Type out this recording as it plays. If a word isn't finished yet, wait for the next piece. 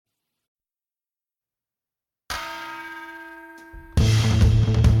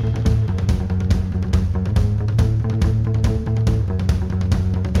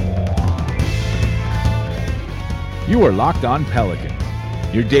You are Locked On Pelicans,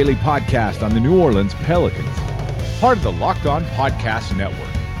 your daily podcast on the New Orleans Pelicans, part of the Locked On Podcast Network,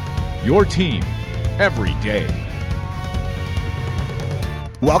 your team every day.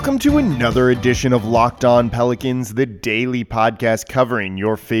 Welcome to another edition of Locked On Pelicans, the daily podcast covering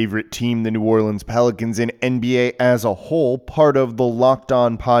your favorite team, the New Orleans Pelicans, and NBA as a whole, part of the Locked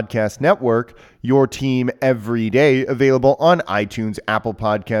On Podcast Network, your team every day, available on iTunes, Apple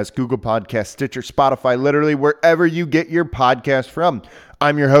Podcasts, Google Podcasts, Stitcher, Spotify, literally wherever you get your podcast from.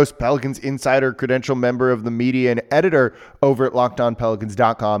 I'm your host, Pelicans Insider, credential member of the media and editor over at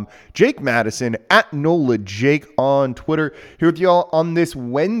LockedOnPelicans.com, Jake Madison, at NOLA Jake on Twitter, here with y'all on this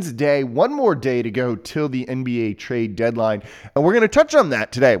Wednesday. One more day to go till the NBA trade deadline, and we're going to touch on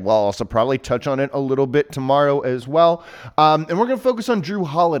that today. We'll also probably touch on it a little bit tomorrow as well, and we're going to focus on Jrue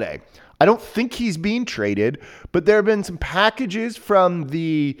Holiday. I don't think he's being traded, but there have been some packages from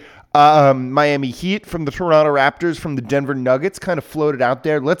the Miami Heat, from the Toronto Raptors, from the Denver Nuggets kind of floated out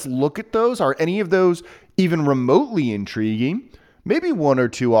there. Let's look at those. Are any of those even remotely intriguing? Maybe one or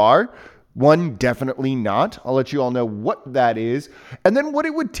two are. One, definitely not. I'll let you all know what that is. And then what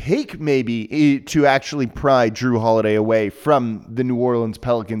it would take maybe to actually pry Jrue Holiday away from the New Orleans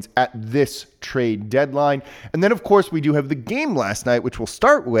Pelicans at this trade deadline. And then, of course, we do have the game last night, which we'll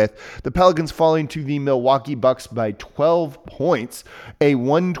start with. The Pelicans falling to the Milwaukee Bucks by 12 points. A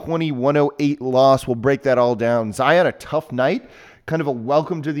 120-108 loss. We'll break that all down. Zion, a tough night. Kind of a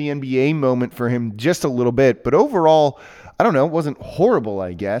welcome to the NBA moment for him just a little bit. But overall, I don't know, it wasn't horrible,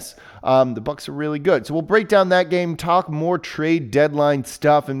 I guess. The Bucks are really good. So we'll break down that game, talk more trade deadline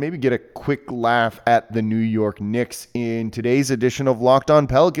stuff, and maybe get a quick laugh at the New York Knicks in today's edition of Locked On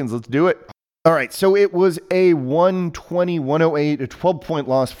Pelicans. Let's do it. All right, so it was a 120-108, a 12-point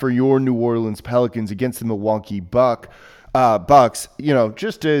loss for your New Orleans Pelicans against the Milwaukee Bucks. You know,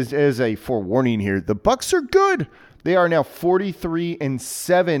 just as a forewarning here, the Bucks are good. They are now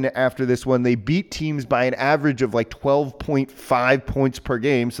 43-7 after this one. They beat teams by an average of like 12.5 points per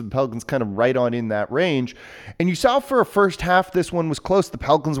game. So the Pelicans kind of right on in that range. And you saw for a first half, this one was close. The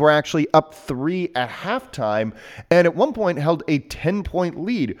Pelicans were actually up 3 at halftime, and at one point held a 10-point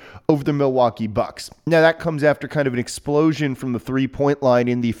lead over the Milwaukee Bucks. Now that comes after kind of an explosion from the 3-point line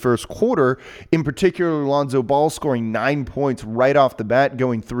in the first quarter. In particular, Lonzo Ball scoring 9 points right off the bat,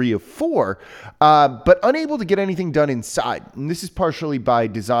 going 3 of 4, but unable to get anything done inside. And this is partially by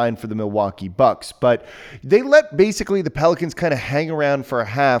design for the Milwaukee Bucks, but they let basically the Pelicans kind of hang around for a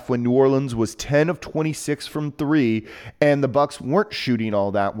half when New Orleans was 10 of 26 from 3 and the Bucks weren't shooting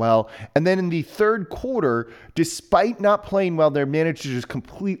all that well. And then in the third quarter, despite not playing well, they managed to just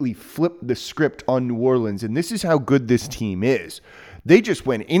completely flip the script on New Orleans. And this is how good this team is. They just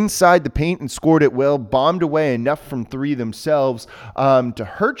went inside the paint and scored it well, bombed away enough from 3 themselves to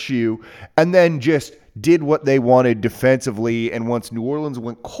hurt you, and then just did what they wanted defensively. And once New Orleans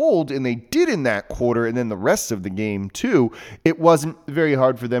went cold, and they did in that quarter and then the rest of the game too, it wasn't very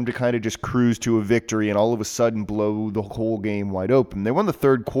hard for them to kind of just cruise to a victory and all of a sudden blow the whole game wide open. They won the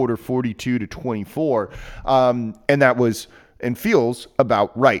third quarter 42-24, and that was and feels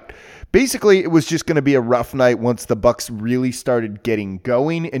about right. Basically, it was just going to be a rough night once the Bucks really started getting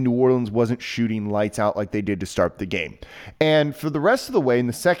going and New Orleans wasn't shooting lights out like they did to start the game. And for the rest of the way, in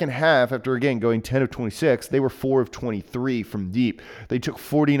the second half, after again going 10 of 26, they were 4 of 23 from deep. They took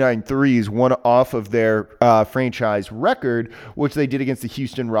 49 threes, one off of their franchise record, which they did against the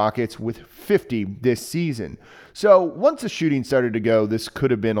Houston Rockets with 50 this season. So once the shooting started to go, this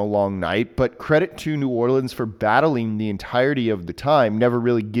could have been a long night, but credit to New Orleans for battling the entirety of the time, never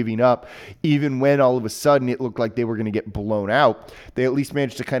really giving up, even when all of a sudden it looked like they were going to get blown out. They at least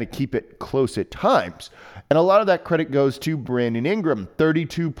managed to kind of keep it close at times. And a lot of that credit goes to Brandon Ingram,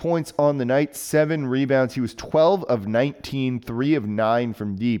 32 points on the night, 7 rebounds. He was 12 of 19, 3 of 9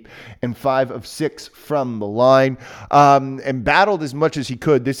 from deep, and 5 of 6 from the line, and battled as much as he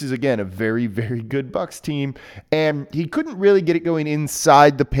could. This is, again, a very, very good Bucks team, and he couldn't really get it going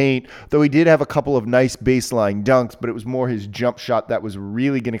inside the paint, though he did have a couple of nice baseline dunks, but it was more his jump shot that was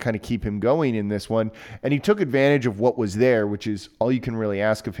really going to kind of keep him going in this one, and he took advantage of what was there, which is all you can really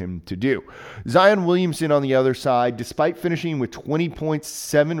ask of him to do. Zion Williamson on the other side, despite finishing with 20 points,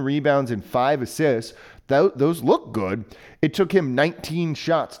 7 rebounds, and 5 assists, those look good. It took him 19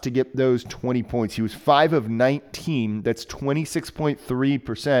 shots to get those 20 points. He was 5 of 19. That's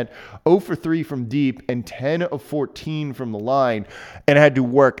 26.3%, 0 for 3 from deep, and 10 of 14 from the line, and had to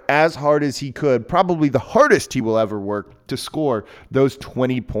work as hard as he could, probably the hardest he will ever work, to score those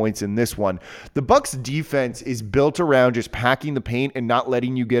 20 points in this one. The Bucks defense is built around just packing the paint and not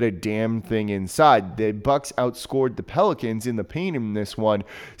letting you get a damn thing inside. The Bucks outscored the Pelicans in the paint in this one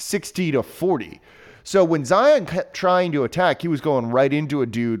 60-40. So when Zion kept trying to attack, he was going right into a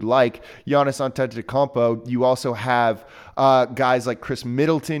dude like Giannis Antetokounmpo. You also have guys like Chris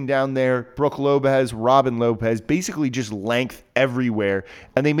Middleton down there, Brook Lopez, Robin Lopez, basically just length everywhere.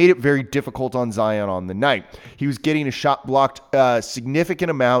 And they made it very difficult on Zion on the night. He was getting a shot blocked a significant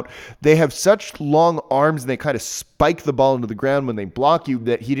amount. They have such long arms and they kind of spike the ball into the ground when they block you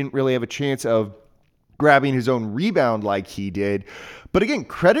that he didn't really have a chance of grabbing his own rebound like he did. But again,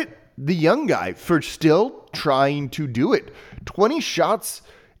 credit the young guy for still trying to do it. 19 shots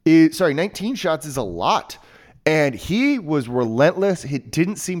is a lot. And he was relentless. It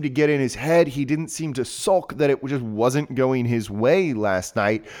didn't seem to get in his head. He didn't seem to sulk that it just wasn't going his way last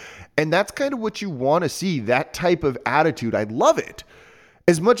night. And that's kind of what you want to see, that type of attitude. I love it.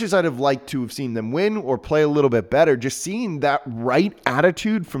 As much as I'd have liked to have seen them win or play a little bit better, just seeing that right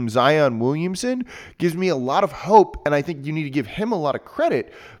attitude from Zion Williamson gives me a lot of hope, and I think you need to give him a lot of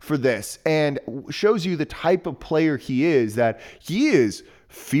credit for this, and shows you the type of player he is, that he is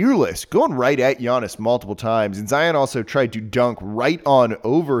fearless, going right at Giannis multiple times. And Zion also tried to dunk right on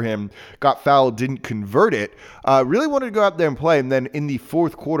over him, got fouled, didn't convert it. Really wanted to go out there and play. And then in the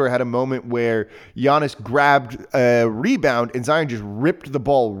fourth quarter, had a moment where Giannis grabbed a rebound and Zion just ripped the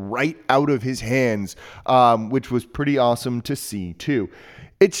ball right out of his hands, which was pretty awesome to see too.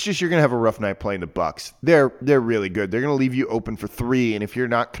 It's just you're going to have a rough night playing the Bucks. They're really good. They're going to leave you open for three, and if you're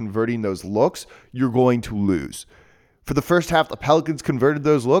not converting those looks, you're going to lose. For the first half, the Pelicans converted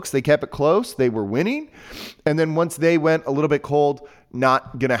those looks. They kept it close. They were winning. And then once they went a little bit cold,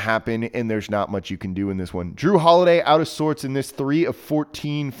 not going to happen, and there's not much you can do in this one. Jrue Holiday out of sorts in this, 3 of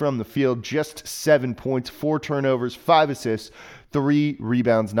 14 from the field, just 7 points, 4 turnovers, 5 assists, 3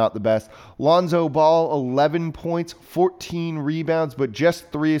 rebounds, not the best. Lonzo Ball, 11 points, 14 rebounds, but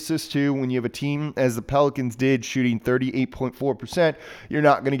just 3 assists too. When you have a team, as the Pelicans did, shooting 38.4%, you're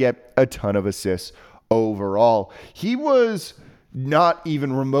not going to get a ton of assists overall. He was not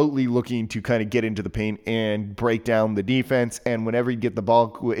even remotely looking to kind of get into the paint and break down the defense. And whenever he'd get the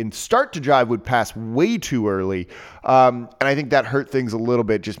ball and start to drive, would pass way too early. And I think that hurt things a little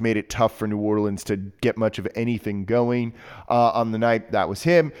bit, just made it tough for New Orleans to get much of anything going on the night. That was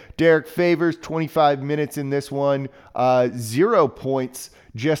him. Derek Favors, 25 minutes in this one, 0 points,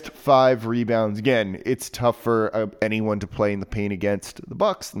 just 5 rebounds. Again, it's tough for anyone to play in the paint against the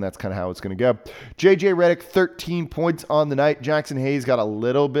Bucks, and that's kind of how it's going to go. JJ Redick, 13 points on the night. Jackson Hayes got a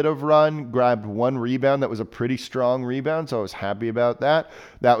little bit of run, grabbed 1 rebound. That was a pretty strong rebound, so I was happy about that.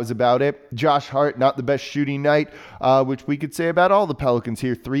 That was about it. Josh Hart, not the best shooting night, which we could say about all the Pelicans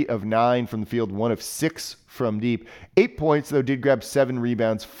here. 3 of 9 from the field, 1 of 6 from deep. 8 points, though, did grab 7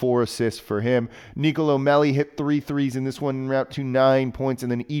 rebounds, 4 assists for him. Nicolo Melli hit 3 threes in this one, en route to 9 points,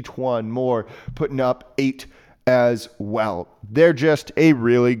 and then each one more, putting up 8 as well. They're just a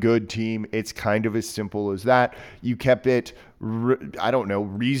really good team. It's kind of as simple as that. You kept it,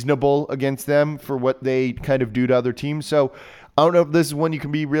 reasonable against them for what they kind of do to other teams. So I don't know if this is one you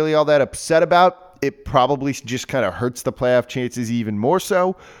can be really all that upset about. It probably just kind of hurts the playoff chances even more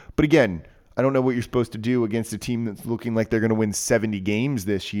so. But again, I don't know what you're supposed to do against a team that's looking like they're going to win 70 games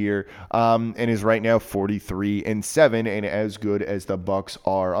this year, and is right now 43-7 and as good as the Bucks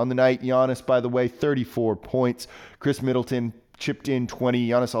are. On the night, Giannis, by the way, 34 points. Chris Middleton chipped in 20.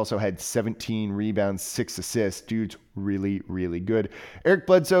 Giannis also had 17 rebounds, 6 assists. Dude's really, really good. Eric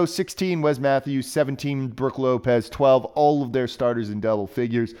Bledsoe, 16. Wes Matthews, 17. Brook Lopez, 12. All of their starters in double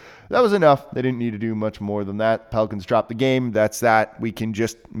figures. That was enough. They didn't need to do much more than that. Pelicans dropped the game. That's that. We can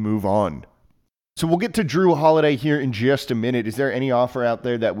just move on. So we'll get to Jrue Holiday here in just a minute. Is there any offer out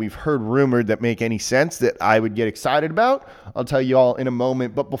there that we've heard rumored that make any sense that I would get excited about? I'll tell you all in a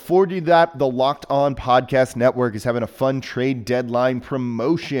moment. But before we do that, the Locked On Podcast Network is having a fun trade deadline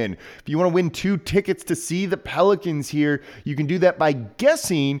promotion. If you want to win 2 tickets to see the Pelicans here, you can do that by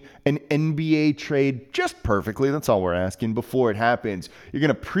guessing an NBA trade just perfectly. That's all we're asking before it happens. You're going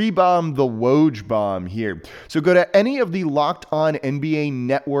to pre-bomb the Woj bomb here. So go to any of the Locked On NBA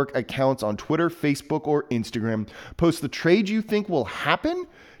Network accounts on Twitter, Facebook, or Instagram. Post the trade you think will happen.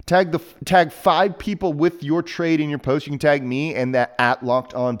 Tag 5 people with your trade in your post. You can tag me and that at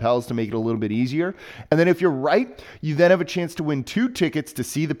Locked On Pels to make it a little bit easier. And then if you're right, you then have a chance to win 2 tickets to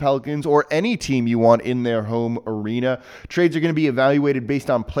see the Pelicans or any team you want in their home arena. Trades are going to be evaluated based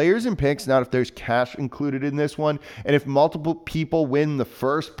on players and picks, not if there's cash included in this one. And if multiple people win, the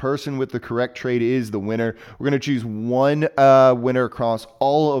first person with the correct trade is the winner. We're going to choose one winner across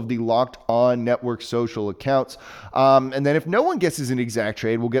all of the Locked On Network social accounts. And then if no one guesses an exact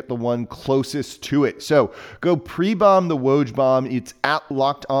trade, we'll get get the one closest to it. So go pre-bomb the Woj bomb. It's at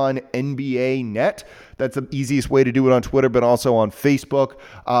Locked On NBA Net. That's the easiest way to do it on Twitter, but also on Facebook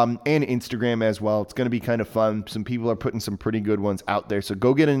and Instagram as well. It's going to be kind of fun. Some people are putting some pretty good ones out there. So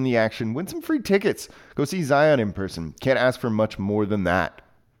go get in the action. Win some free tickets. Go see Zion in person. Can't ask for much more than that.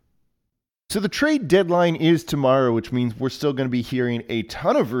 So the trade deadline is tomorrow, which means we're still going to be hearing a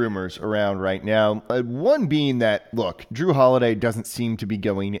ton of rumors around right now. One being that, look, Jrue Holiday doesn't seem to be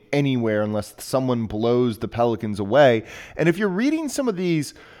going anywhere unless someone blows the Pelicans away. And if you're reading some of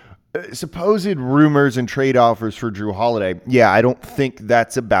these supposed rumors and trade offers for Jrue Holiday, I don't think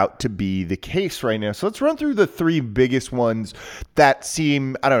that's about to be the case right now. So let's run through the three biggest ones that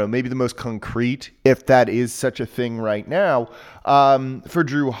seem, maybe the most concrete, if that is such a thing right now, for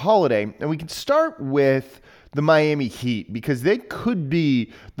Jrue Holiday. And we can start with the Miami Heat because they could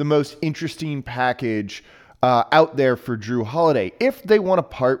be the most interesting package out there for Jrue Holiday if they want to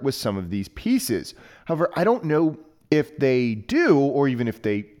part with some of these pieces. However, I don't know if they do, or even if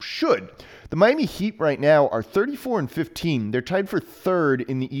they should. The Miami Heat right now are 34-15. They're tied for third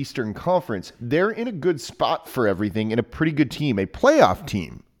in the Eastern Conference. They're in a good spot for everything and a pretty good team, a playoff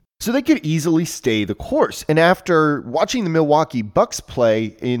team. So they could easily stay the course. And after watching the Milwaukee Bucks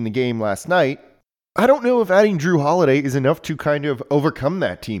play in the game last night, I don't know if adding Jrue Holiday is enough to kind of overcome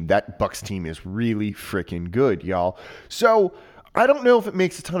that team. That Bucks team is really freaking good, y'all. So I don't know if it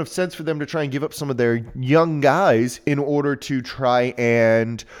makes a ton of sense for them to try and give up some of their young guys in order to try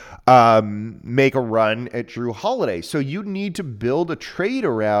and make a run at Jrue Holiday. So you need to build a trade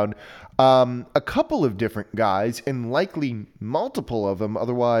around a couple of different guys and likely multiple of them.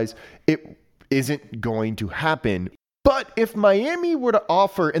 Otherwise, it isn't going to happen. But if Miami were to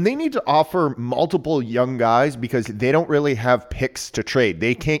offer, and they need to offer multiple young guys because they don't really have picks to trade.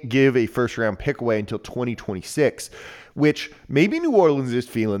 They can't give a first-round pick away until 2026, which maybe New Orleans is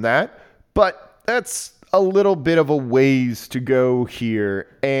feeling that, but that's a little bit of a ways to go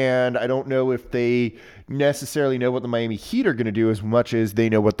here. And I don't know if they necessarily know what the Miami Heat are going to do as much as they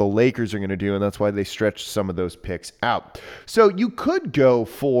know what the Lakers are going to do, and that's why they stretched some of those picks out. So you could go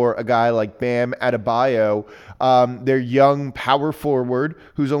for a guy like Bam Adebayo, their young power forward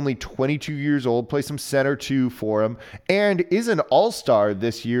who's only 22 years old, play some center too for him, and is an all-star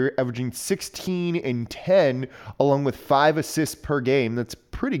this year, averaging 16 and 10 along with 5 assists per game. That's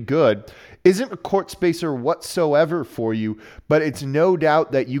pretty good. Isn't a court spacer whatsoever for you, but it's no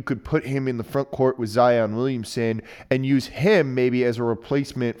doubt that you could put him in the front court with Zion Williamson and use him maybe as a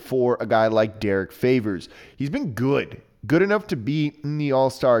replacement for a guy like Derek Favors. He's been good enough to be in the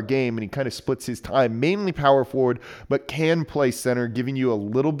All-Star game, and he kind of splits his time, mainly power forward, but can play center, giving you a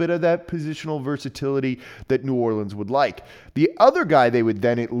little bit of that positional versatility that New Orleans would like. The other guy they would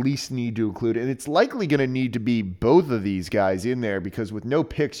then at least need to include, and it's likely going to need to be both of these guys in there because with no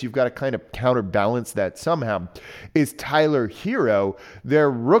picks, you've got to kind of counterbalance that somehow, is Tyler Hero,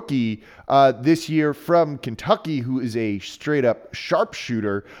 their rookie this year from Kentucky, who is a straight-up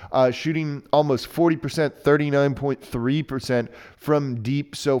sharpshooter, shooting almost 40%, 39.3% from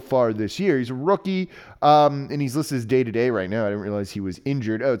deep so far this year. He's a rookie, and he's listed as day-to-day right now. I didn't realize he was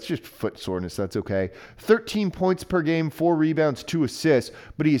injured. Oh, it's just foot soreness. That's okay. 13 points per game, 4 rebounds, 2 assists,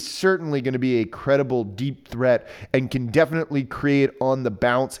 but he is certainly going to be a credible deep threat and can definitely create on the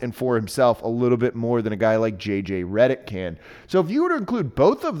bounce and for himself a little bit more than a guy like JJ Redick can. So if you were to include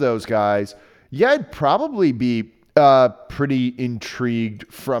both of those guys, I'd probably be pretty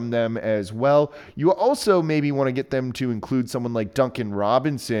intrigued from them as well. You also maybe want to get them to include someone like Duncan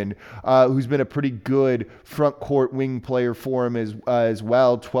Robinson, who's been a pretty good front court wing player for him as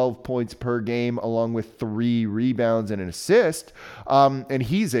well. 12 points per game along with 3 rebounds and an assist. And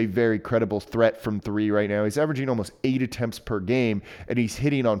he's a very credible threat from 3 right now. He's averaging almost 8 attempts per game, and he's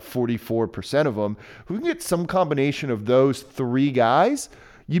hitting on 44% of them. If we can get some combination of those 3 guys,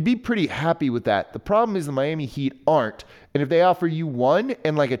 you'd be pretty happy with that. The problem is the Miami Heat aren't. And if they offer you one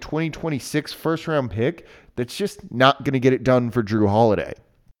and like a 2026 first-round pick, that's just not going to get it done for Jrue Holiday.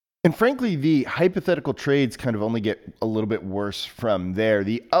 And frankly, the hypothetical trades kind of only get a little bit worse from there.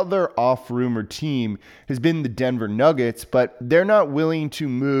 The other off-rumored team has been the Denver Nuggets, but they're not willing to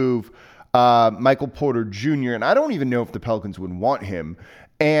move Michael Porter Jr., and I don't even know if the Pelicans would want him.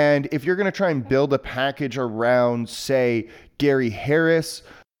 And if you're going to try and build a package around, say, Gary Harris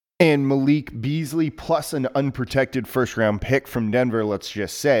and Malik Beasley plus an unprotected first-round pick from Denver, let's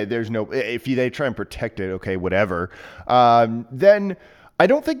just say, there's no, if they try and protect it, okay, whatever, then I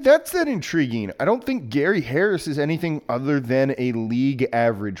don't think that's that intriguing. I don't think Gary Harris is anything other than a league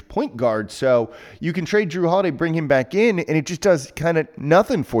average point guard. So you can trade Jrue Holiday, bring him back in, and it just does kind of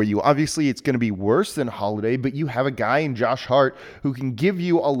nothing for you. Obviously, it's going to be worse than Holiday, but you have a guy in Josh Hart who can give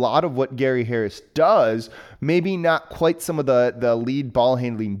you a lot of what Gary Harris does. Maybe not quite some of the lead ball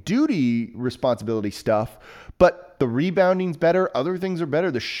handling duty responsibility stuff, but the rebounding's better. Other things are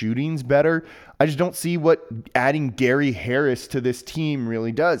better. The shooting's better. I just don't see what adding Gary Harris to this team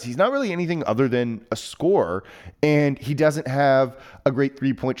really does. He's not really anything other than a scorer, and he doesn't have a great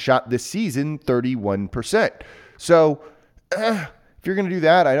three-point shot this season, 31%. So if you're going to do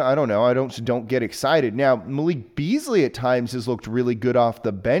that, I don't know. I don't get excited. Now, Malik Beasley at times has looked really good off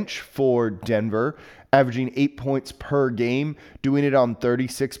the bench for Denver, averaging 8 points per game, doing it on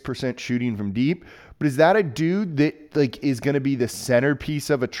 36% shooting from deep. But is that a dude that is going to be the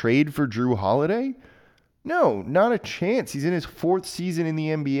centerpiece of a trade for Jrue Holiday? No, not a chance. He's in his 4th season in the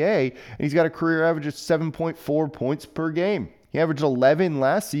NBA, and he's got a career average of 7.4 points per game. He averaged 11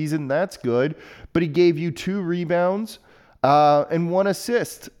 last season. That's good. But he gave you 2 rebounds and 1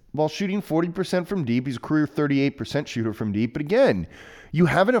 assist while shooting 40% from deep. He's a career 38% shooter from deep. But again, you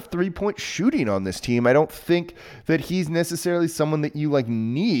have enough three-point shooting on this team. I don't think that he's necessarily someone that you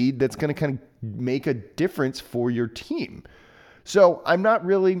need that's going to kind of make a difference for your team. So I'm not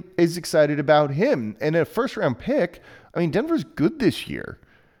really as excited about him. And a first-round pick, Denver's good this year.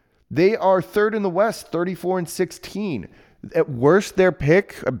 They are 3rd in the West, 34-16. At worst,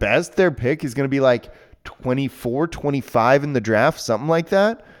 at best, their pick is going to be 24, 25 in the draft, something like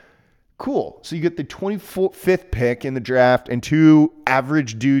that. Cool. So you get the 25th pick in the draft and 2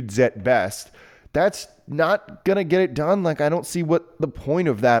 average dudes at best. That's not going to get it done. I don't see what the point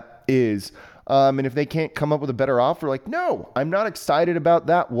of that is. And if they can't come up with a better offer, no, I'm not excited about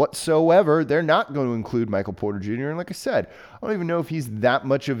that whatsoever. They're not going to include Michael Porter Jr. And like I said, I don't even know if he's that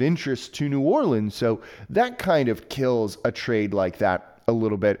much of interest to New Orleans. So that kind of kills a trade like that a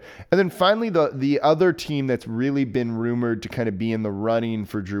little bit. And then finally, the other team that's really been rumored to kind of be in the running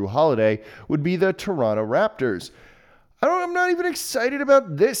for Jrue Holiday would be the Toronto Raptors. I'm not even excited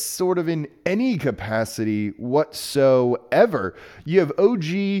about this sort of in any capacity whatsoever. You have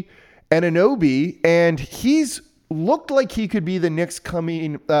OG Anunoby, and he's looked like he could be the next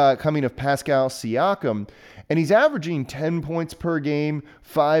coming of Pascal Siakam, and he's averaging 10 points per game,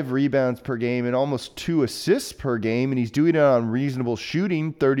 5 rebounds per game, and almost 2 assists per game, and he's doing it on reasonable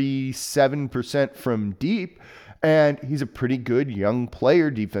shooting, 37% from deep, and he's a pretty good young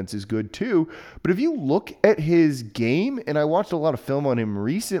player. Defense is good too, but if you look at his game, and I watched a lot of film on him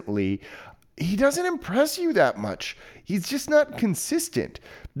recently, he doesn't impress you that much. He's just not consistent.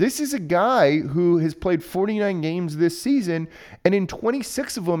 This is a guy who has played 49 games this season, and in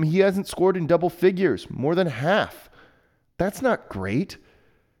 26 of them, he hasn't scored in double figures, more than half. That's not great.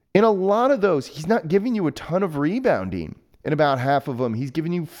 In a lot of those, he's not giving you a ton of rebounding. In about half of them, he's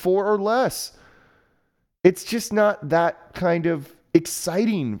giving you 4 or less. It's just not that kind of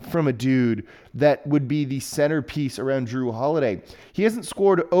exciting from a dude that would be the centerpiece around Jrue Holiday. He hasn't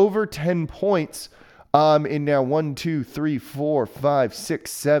scored over 10 points in now 1, 2, 3, 4, 5,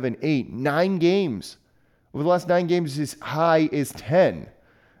 6, 7, 8, 9 games. Over the last 9 games, his high is 10.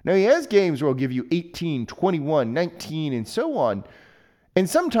 Now, he has games where he'll give you 18, 21, 19, and so on. And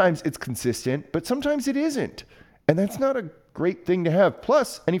sometimes it's consistent, but sometimes it isn't. And that's not a great thing to have.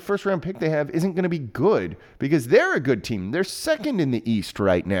 Plus, any first-round pick they have isn't going to be good because they're a good team. They're 2nd in the East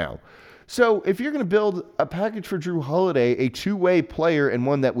right now. So if you're going to build a package for Jrue Holiday, a two-way player and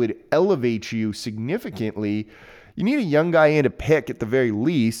one that would elevate you significantly, you need a young guy in to pick at the very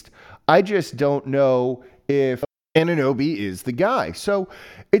least. I just don't know if Anunoby is the guy. So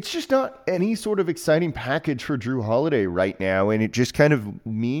it's just not any sort of exciting package for Jrue Holiday right now, and it just kind of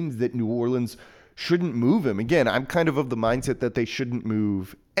means that New Orleans shouldn't move him. Again, I'm kind of the mindset that they shouldn't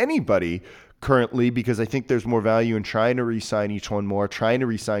move anybody currently because I think there's more value in trying to re-sign each one more, trying to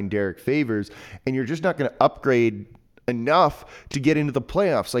re-sign Derek Favors, and you're just not going to upgrade enough to get into the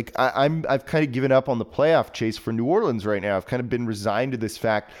playoffs. I've kind of given up on the playoff chase for New Orleans right now. I've kind of been resigned to this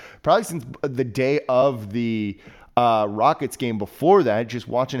fact probably since the day of the Rockets game before that, just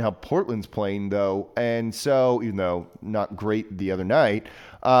watching how Portland's playing though. And so, even though not great the other night.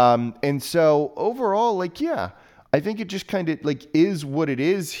 And so overall, I think it just kind of is what it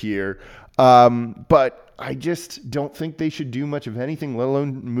is here. But I just don't think they should do much of anything, let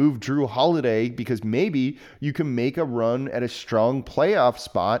alone move Jrue Holiday, because maybe you can make a run at a strong playoff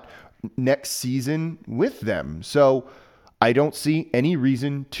spot next season with them. So I don't see any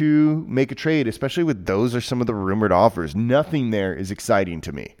reason to make a trade, especially with those are some of the rumored offers. Nothing there is exciting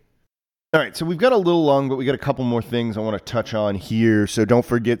to me. All right, so we've got a little long, but we got a couple more things I want to touch on here. So don't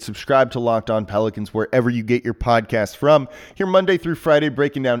forget, subscribe to Locked On Pelicans wherever you get your podcast from. Here Monday through Friday,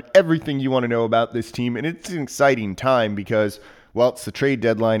 breaking down everything you want to know about this team. And it's an exciting time because, well, it's the trade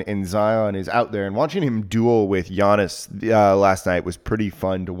deadline and Zion is out there. And watching him duel with Giannis last night was pretty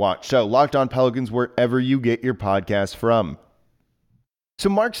fun to watch. So Locked On Pelicans wherever you get your podcast from. So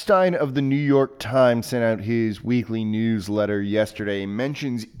Mark Stein of the New York Times sent out his weekly newsletter yesterday,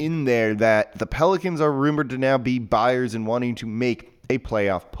 mentions in there that the Pelicans are rumored to now be buyers and wanting to make a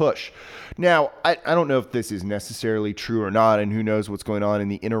playoff push. Now, I don't know if this is necessarily true or not, and who knows what's going on in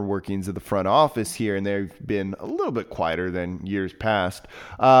the inner workings of the front office here, and they've been a little bit quieter than years past.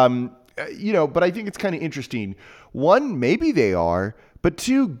 But I think it's kind of interesting. One, maybe they are, but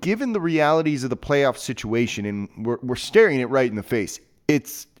two, given the realities of the playoff situation, and we're staring it right in the face,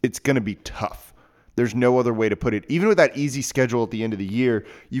 it's going to be tough. There's no other way to put it. Even with that easy schedule at the end of the year,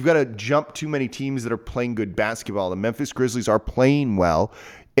 you've got to jump too many teams that are playing good basketball. The Memphis Grizzlies are playing well,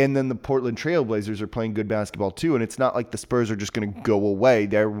 and then the Portland Trail Blazers are playing good basketball too. And it's not like the Spurs are just going to go away.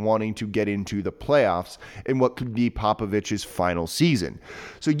 They're wanting to get into the playoffs in what could be Popovich's final season.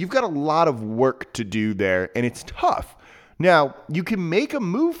 So you've got a lot of work to do there, and it's tough. Now, you can make a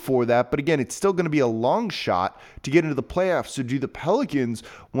move for that, but again, it's still going to be a long shot to get into the playoffs. So do the Pelicans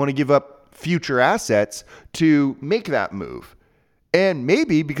want to give up future assets to make that move? And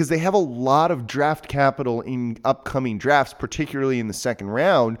maybe because they have a lot of draft capital in upcoming drafts, particularly in the second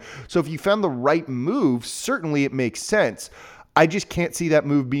round. So if you found the right move, certainly it makes sense. I just can't see that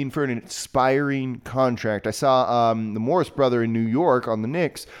move being for an expiring contract. I saw the Morris brother in New York on the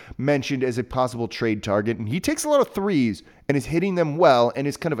Knicks mentioned as a possible trade target, and he takes a lot of threes and is hitting them well and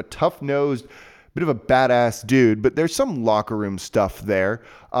is kind of a tough-nosed, bit of a badass dude. But there's some locker room stuff there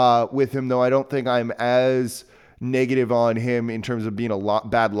with him, though I don't think I'm as negative on him in terms of being a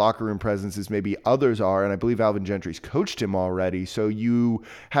bad locker room presence as maybe others are, and I believe Alvin Gentry's coached him already, so you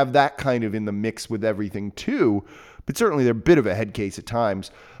have that kind of in the mix with everything too. But certainly they're a bit of a head case at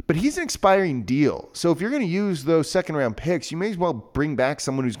times. But he's an expiring deal. So if you're going to use those second-round picks, you may as well bring back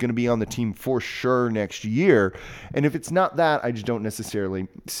someone who's going to be on the team for sure next year. And if it's not that, I just don't necessarily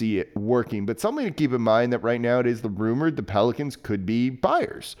see it working. But something to keep in mind that right now it is the rumored the Pelicans could be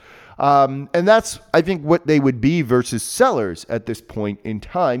buyers. And that's, I think, what they would be versus sellers at this point in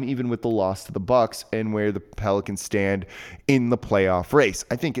time, even with the loss to the Bucks and where the Pelicans stand in the playoff race.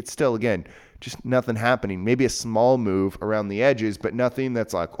 I think it's still, again, just nothing happening. Maybe a small move around the edges, but nothing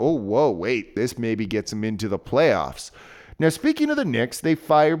that's like, oh, whoa, wait, this maybe gets them into the playoffs. Now, speaking of the Knicks, they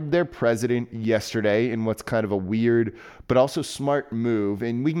fired their president yesterday in what's kind of a weird but also smart move.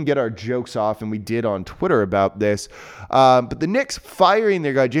 And we can get our jokes off, and we did on Twitter about this. But the Knicks firing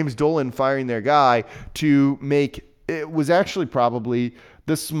their guy, James Dolan firing their guy to make it was actually probably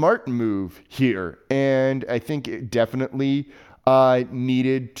the smart move here. And I think it definitely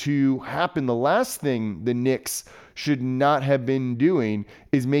needed to happen. The last thing the Knicks should not have been doing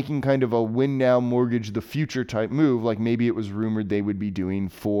is making kind of a win now, mortgage the future type move, like maybe it was rumored they would be doing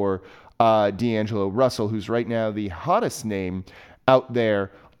for D'Angelo Russell, who's right now the hottest name out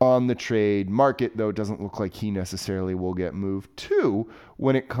there on the trade market, though it doesn't look like he necessarily will get moved to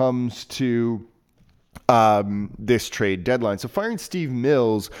when it comes to this trade deadline. So firing Steve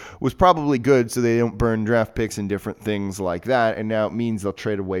Mills was probably good so they don't burn draft picks and different things like that. And now it means they'll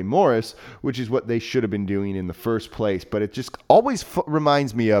trade away Morris, which is what they should have been doing in the first place. But it just always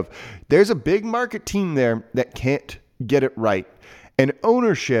reminds me of there's a big market team there that can't get it right. And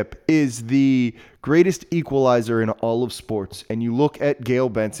ownership is the greatest equalizer in all of sports. And you look at Gail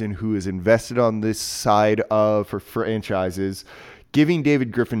Benson, who is invested on this side of for franchises, giving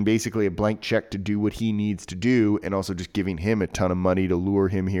David Griffin basically a blank check to do what he needs to do, and also just giving him a ton of money to lure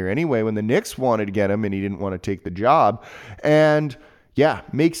him here anyway when the Knicks wanted to get him and he didn't want to take the job. And yeah,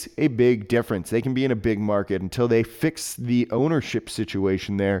 makes a big difference. They can be in a big market until they fix the ownership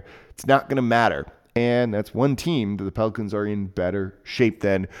situation there. It's not going to matter. And that's one team that the Pelicans are in better shape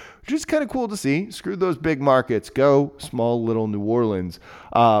than, which is kind of cool to see. Screw those big markets. Go small little New Orleans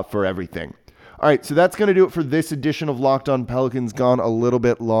for everything. All right, so that's going to do it for this edition of Locked On Pelicans. Gone a little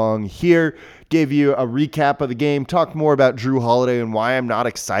bit long here. Gave you a recap of the game. Talked more about Jrue Holiday and why I'm not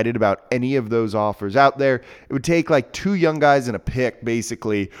excited about any of those offers out there. It would take like 2 young guys and a pick,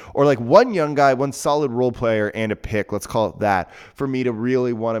 basically, or like 1 young guy, 1 solid role player and a pick, let's call it that, for me to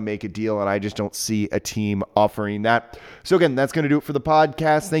really want to make a deal, and I just don't see a team offering that. So again, that's going to do it for the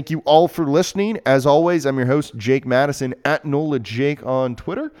podcast. Thank you all for listening. As always, I'm your host, Jake Madison, at NOLA Jake on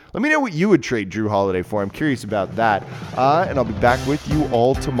Twitter. Let me know what you would trade Jrue Holiday for. I'm curious about that. And I'll be back with you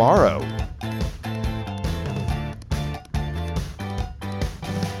all tomorrow.